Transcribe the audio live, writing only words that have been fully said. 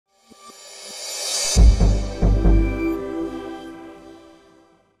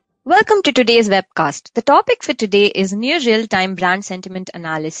Welcome to today's webcast. The topic for today is near real-time brand sentiment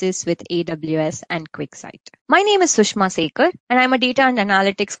analysis with AWS and QuickSight. My name is Sushma Sekar and I'm a data and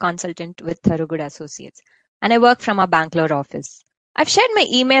analytics consultant with Thorogood Associates and I work from our Bangalore office. I've shared my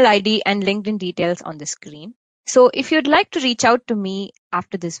email ID and LinkedIn details on the screen. So if you'd like to reach out to me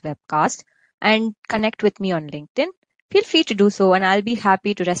after this webcast and connect with me on LinkedIn, feel free to do so and I'll be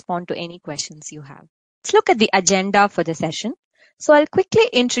happy to respond to any questions you have. Let's look at the agenda for the session. So I'll quickly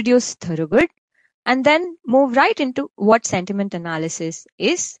introduce Thorogood and then move right into what sentiment analysis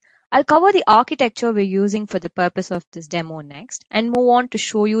is. I'll cover the architecture we're using for the purpose of this demo next and move on to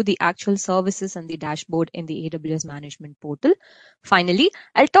show you the actual services and the dashboard in the AWS management portal. Finally,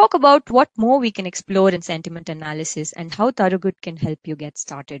 I'll talk about what more we can explore in sentiment analysis and how Thorogood can help you get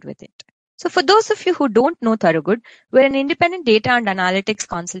started with it. So for those of you who don't know Thorogood, we're an independent data and analytics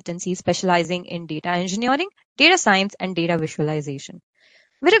consultancy specializing in data engineering, data science, and data visualization.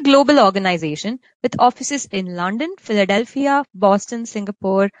 We're a global organization with offices in London, Philadelphia, Boston,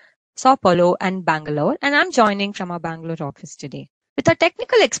 Singapore, Sao Paulo, and Bangalore, and I'm joining from our Bangalore office today. With our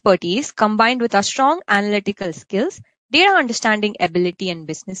technical expertise combined with our strong analytical skills, data understanding ability, and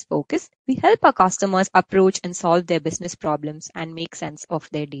business focus, we help our customers approach and solve their business problems and make sense of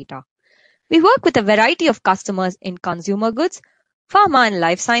their data. We work with a variety of customers in consumer goods, pharma and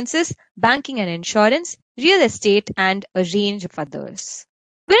life sciences, banking and insurance, real estate, and a range of others.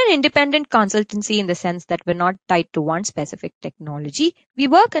 We're an independent consultancy in the sense that we're not tied to one specific technology. We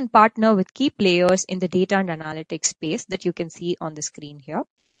work and partner with key players in the data and analytics space that you can see on the screen here.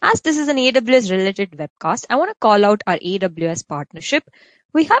 As this is an AWS related webcast, I want to call out our AWS partnership.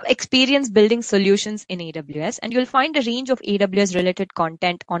 We have experience building solutions in AWS, and you'll find a range of AWS related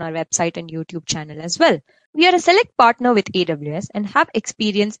content on our website and YouTube channel as well. We are a select partner with AWS and have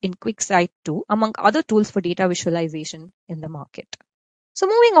experience in QuickSight too, among other tools for data visualization in the market. So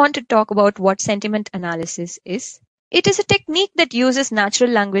moving on to talk about what sentiment analysis is. It is a technique that uses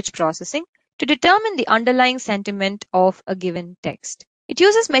natural language processing to determine the underlying sentiment of a given text. It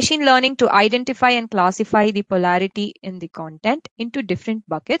uses machine learning to identify and classify the polarity in the content into different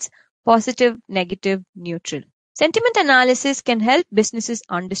buckets: positive, negative, neutral. Sentiment analysis can help businesses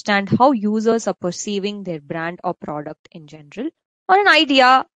understand how users are perceiving their brand or product in general, or an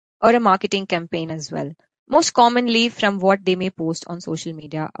idea or a marketing campaign as well, most commonly from what they may post on social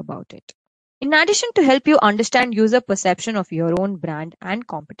media about it. In addition to help you understand user perception of your own brand and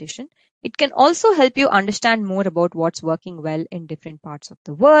competition, it can also help you understand more about what's working well in different parts of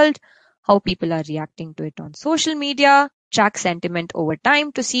the world, how people are reacting to it on social media, track sentiment over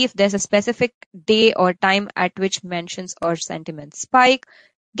time to see if there's a specific day or time at which mentions or sentiments spike,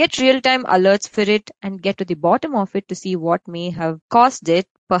 get real-time alerts for it, and get to the bottom of it to see what may have caused it,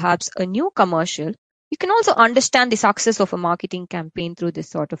 perhaps a new commercial. You can also understand the success of a marketing campaign through this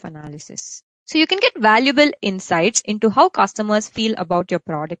sort of analysis. So you can get valuable insights into how customers feel about your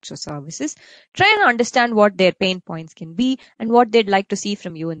products or services, try and understand what their pain points can be and what they'd like to see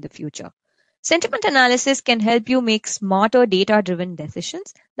from you in the future. Sentiment analysis can help you make smarter data-driven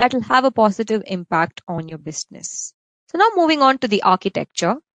decisions that will have a positive impact on your business. So now moving on to the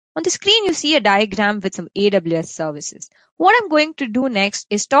architecture. On the screen, you see a diagram with some AWS services. What I'm going to do next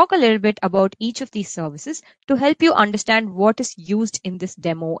is talk a little bit about each of these services to help you understand what is used in this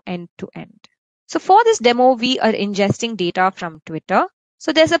demo end to end. So for this demo, we are ingesting data from Twitter.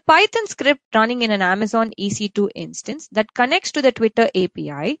 So there's a Python script running in an Amazon EC2 instance that connects to the Twitter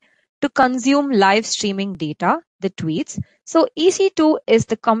API to consume live streaming data, the tweets. So EC2 is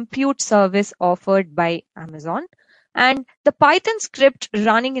the compute service offered by Amazon. And the Python script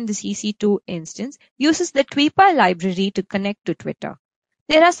running in this EC2 instance uses the Tweepa library to connect to Twitter.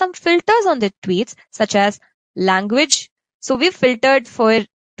 There are some filters on the tweets, such as language. So we've filtered for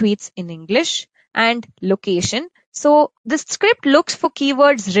tweets in English, and location. So the script looks for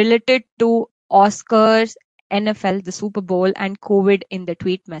keywords related to Oscars, NFL, the Super Bowl, and COVID in the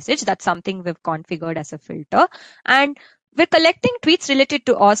tweet message. That's something we've configured as a filter. And we're collecting tweets related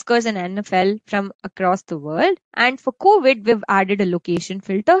to Oscars and NFL from across the world. And for COVID, we've added a location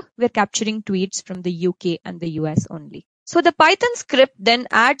filter. We're capturing tweets from the UK and the US only. So the Python script then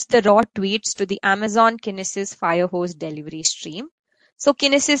adds the raw tweets to the Amazon Kinesis Firehose delivery stream. So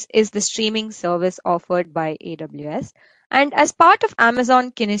Kinesis is the streaming service offered by AWS. And as part of Amazon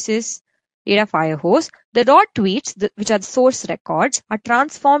Kinesis Data Firehose, the raw tweets, which are the source records, are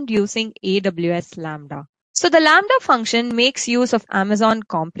transformed using AWS Lambda. So the Lambda function makes use of Amazon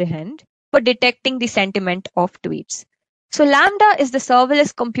Comprehend for detecting the sentiment of tweets. So Lambda is the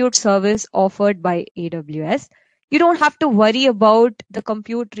serverless compute service offered by AWS. You don't have to worry about the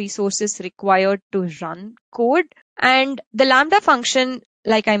compute resources required to run code. And the Lambda function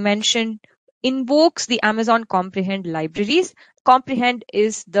like I mentioned, invokes the Amazon Comprehend libraries. Comprehend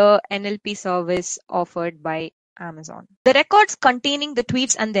is the NLP service offered by Amazon. The records containing the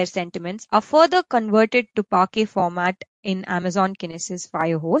tweets and their sentiments are further converted to Parquet format in Amazon Kinesis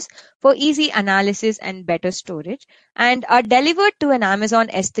Firehose for easy analysis and better storage, and are delivered to an Amazon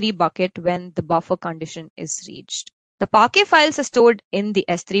S3 bucket when the buffer condition is reached. The Parquet files are stored in the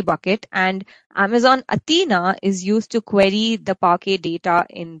S3 bucket, and Amazon Athena is used to query the Parquet data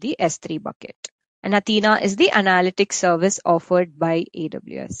in the S3 bucket. And Athena is the analytics service offered by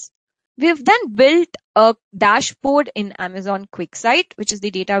AWS. We've then built a dashboard in Amazon QuickSight, which is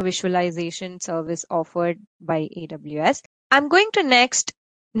the data visualization service offered by AWS. I'm going to next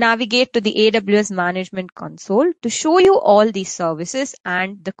navigate to the AWS Management Console to show you all these services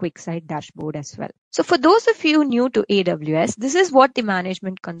and the QuickSight dashboard as well. So for those of you new to AWS, this is what the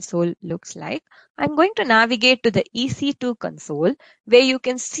Management Console looks like. I'm going to navigate to the EC2 console, where you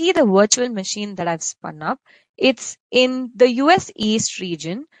can see the virtual machine that I've spun up. It's in the US East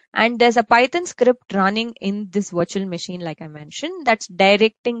region, and there's a Python script running in this virtual machine, like I mentioned, that's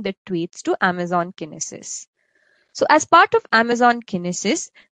directing the tweets to Amazon Kinesis. So as part of Amazon Kinesis,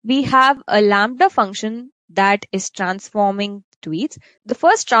 we have a Lambda function that is transforming tweets. The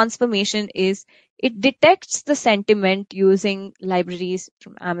first transformation is it detects the sentiment using libraries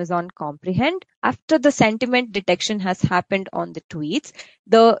from Amazon Comprehend. After the sentiment detection has happened on the tweets,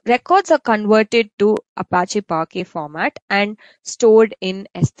 the records are converted to Apache Parquet format and stored in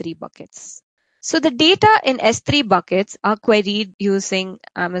S3 buckets. So the data in S3 buckets are queried using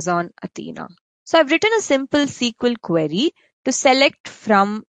Amazon Athena. So I've written a simple SQL query to select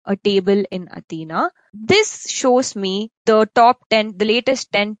from a table in Athena. This shows me the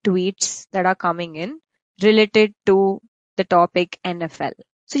latest 10 tweets that are coming in related to the topic NFL.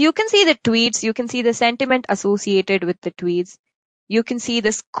 So you can see the tweets, you can see the sentiment associated with the tweets. You can see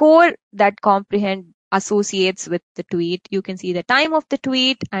the score that Comprehend associates with the tweet. You can see the time of the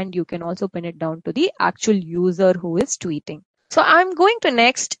tweet, and you can also pin it down to the actual user who is tweeting. So I'm going to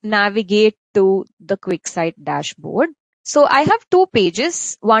next navigate to the QuickSight dashboard. So I have two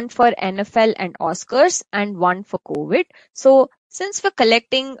pages, one for NFL and Oscars and one for COVID. So since we're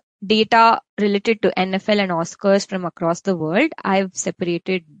collecting data related to NFL and Oscars from across the world, I've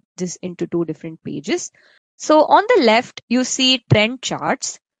separated this into two different pages. So on the left, you see trend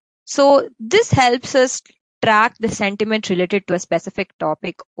charts. So this helps us track the sentiment related to a specific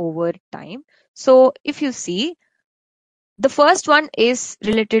topic over time. So if you see, the first one is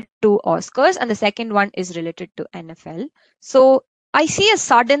related to Oscars and the second one is related to NFL. So I see a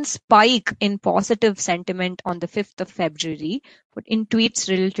sudden spike in positive sentiment on the 5th of February in tweets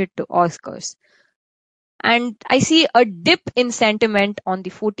related to Oscars. And I see a dip in sentiment on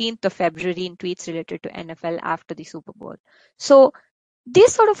the 14th of February in tweets related to NFL after the Super Bowl. So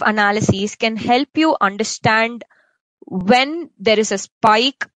these sort of analyses can help you understand when there is a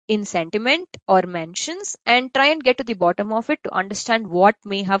spike in sentiment or mentions and try and get to the bottom of it to understand what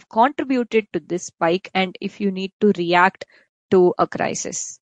may have contributed to this spike and if you need to react to a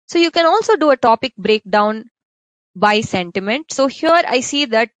crisis. So you can also do a topic breakdown by sentiment. So here I see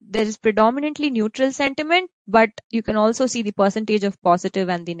that there is predominantly neutral sentiment, but you can also see the percentage of positive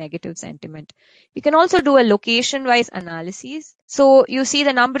and the negative sentiment. You can also do a location-wise analysis. So you see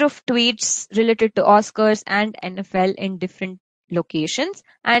the number of tweets related to Oscars and NFL in different locations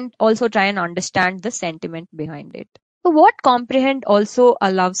and also try and understand the sentiment behind it. So what Comprehend also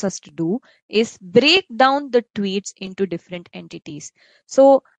allows us to do is break down the tweets into different entities.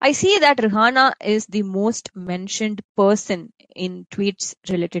 So I see that Rihanna is the most mentioned person in tweets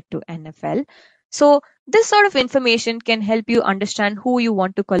related to NFL. So this sort of information can help you understand who you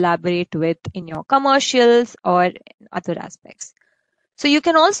want to collaborate with in your commercials or other aspects. So you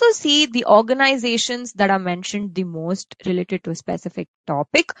can also see the organizations that are mentioned the most related to a specific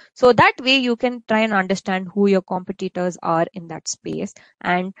topic. So that way you can try and understand who your competitors are in that space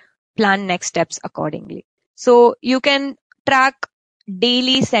and plan next steps accordingly. So you can track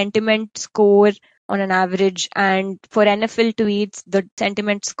daily sentiment score on an average, and for NFL tweets, the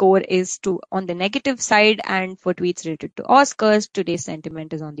sentiment score is on the negative side, and for tweets related to Oscars, today's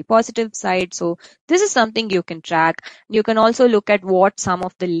sentiment is on the positive side. So this is something you can track. You can also look at what some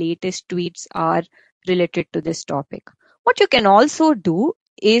of the latest tweets are related to this topic. What you can also do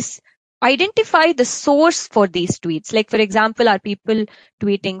is identify the source for these tweets. Like, for example, are people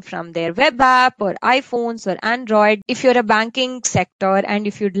tweeting from their web app or iPhones or Android? If you're a banking sector and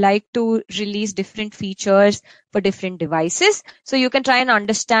if you'd like to release different features for different devices, so you can try and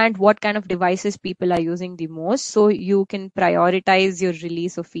understand what kind of devices people are using the most, so you can prioritize your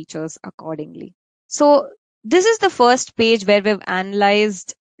release of features accordingly. So this is the first page where we've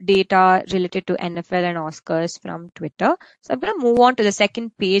analyzed data related to NFL and Oscars from Twitter. So I'm going to move on to the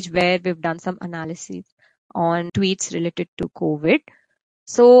second page where we've done some analysis on tweets related to COVID.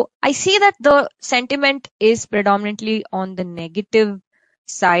 So I see that the sentiment is predominantly on the negative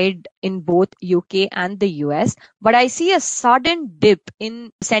side in both UK and the US, but I see a sudden dip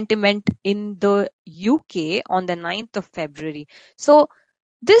in sentiment in the UK on the 9th of February. So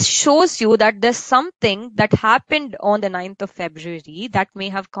this shows you that there's something that happened on the 9th of February that may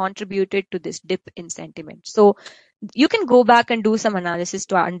have contributed to this dip in sentiment. So you can go back and do some analysis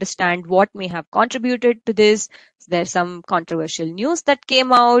to understand what may have contributed to this. There's some controversial news that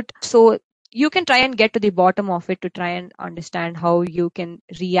came out. So you can try and get to the bottom of it to try and understand how you can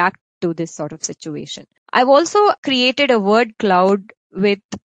react to this sort of situation. I've also created a word cloud with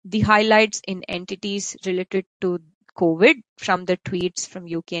the highlights in entities related to COVID from the tweets from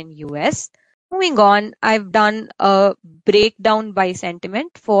UK and US. Moving on, I've done a breakdown by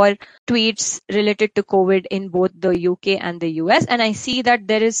sentiment for tweets related to COVID in both the UK and the US, and I see that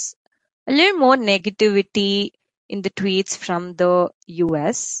there is a little more negativity in the tweets from the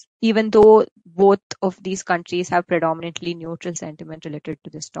US, even though both of these countries have predominantly neutral sentiment related to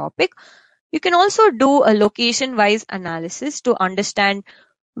this topic. You can also do a location-wise analysis to understand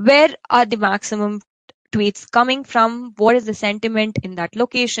where are the maximum tweets coming from, what is the sentiment in that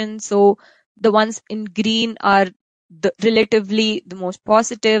location. So the ones in green are relatively the most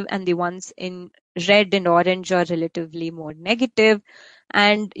positive, and the ones in red and orange are relatively more negative.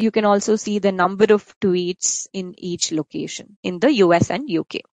 And you can also see the number of tweets in each location in the US and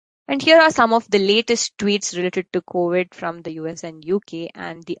UK. And here are some of the latest tweets related to COVID from the US and UK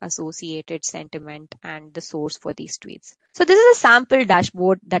and the associated sentiment and the source for these tweets. So this is a sample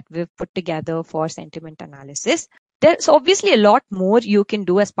dashboard that we've put together for sentiment analysis. There's obviously a lot more you can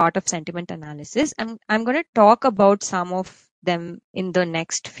do as part of sentiment analysis, and I'm going to talk about some of them in the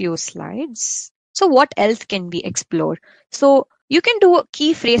next few slides. So what else can we explore? So you can do a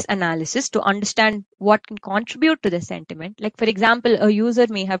key phrase analysis to understand what can contribute to the sentiment. Like, for example, a user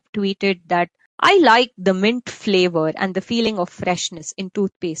may have tweeted that I like the mint flavor and the feeling of freshness in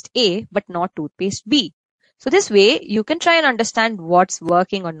toothpaste A, but not toothpaste B. So this way, you can try and understand what's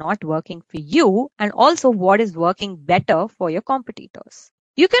working or not working for you, and also what is working better for your competitors.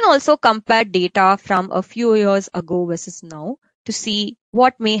 You can also compare data from a few years ago versus now to see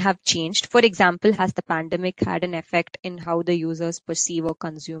what may have changed. For example, has the pandemic had an effect in how the users perceive or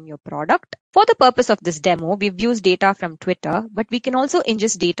consume your product? For the purpose of this demo, we've used data from Twitter, but we can also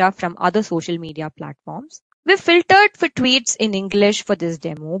ingest data from other social media platforms. We've filtered for tweets in English for this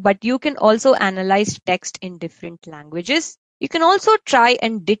demo, but you can also analyze text in different languages. You can also try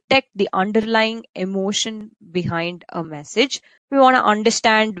and detect the underlying emotion behind a message. We want to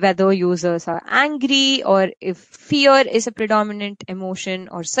understand whether users are angry or if fear is a predominant emotion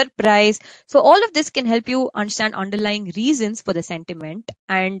or surprise. So all of this can help you understand underlying reasons for the sentiment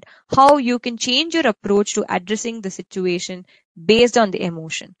and how you can change your approach to addressing the situation based on the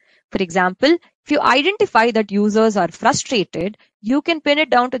emotion. For example, if you identify that users are frustrated, you can pin it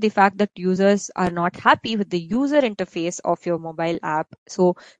down to the fact that users are not happy with the user interface of your mobile app.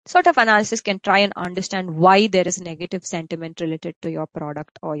 So sort of analysis can try and understand why there is negative sentiment related to your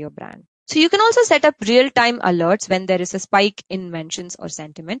product or your brand. So you can also set up real-time alerts when there is a spike in mentions or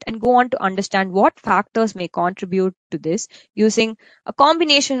sentiment and go on to understand what factors may contribute to this using a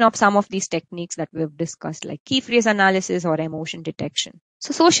combination of some of these techniques that we've discussed, like key phrase analysis or emotion detection.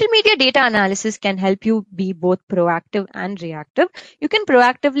 So social media data analysis can help you be both proactive and reactive. You can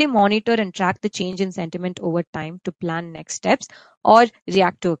proactively monitor and track the change in sentiment over time to plan next steps or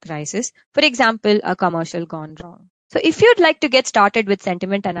react to a crisis. For example, a commercial gone wrong. So if you'd like to get started with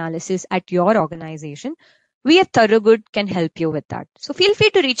sentiment analysis at your organization, we at Thorogood can help you with that. So feel free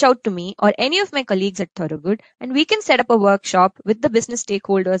to reach out to me or any of my colleagues at Thorogood, and we can set up a workshop with the business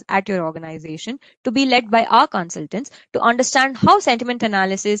stakeholders at your organization to be led by our consultants to understand how sentiment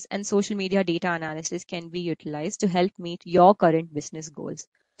analysis and social media data analysis can be utilized to help meet your current business goals.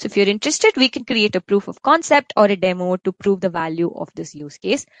 So if you're interested, we can create a proof of concept or a demo to prove the value of this use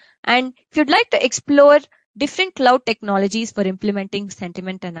case. And if you'd like to explore different cloud technologies for implementing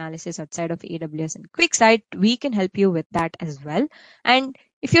sentiment analysis outside of AWS and QuickSight, we can help you with that as well. And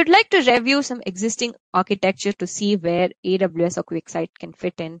if you'd like to review some existing architecture to see where AWS or QuickSight can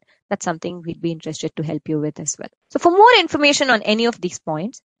fit in, that's something we'd be interested to help you with as well. So for more information on any of these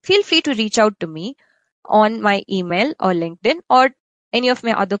points, feel free to reach out to me on my email or LinkedIn or any of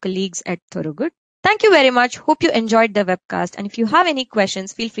my other colleagues at Thorogood. Thank you very much. Hope you enjoyed the webcast. And if you have any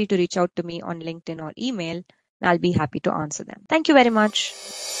questions, feel free to reach out to me on LinkedIn or email, and I'll be happy to answer them. Thank you very much.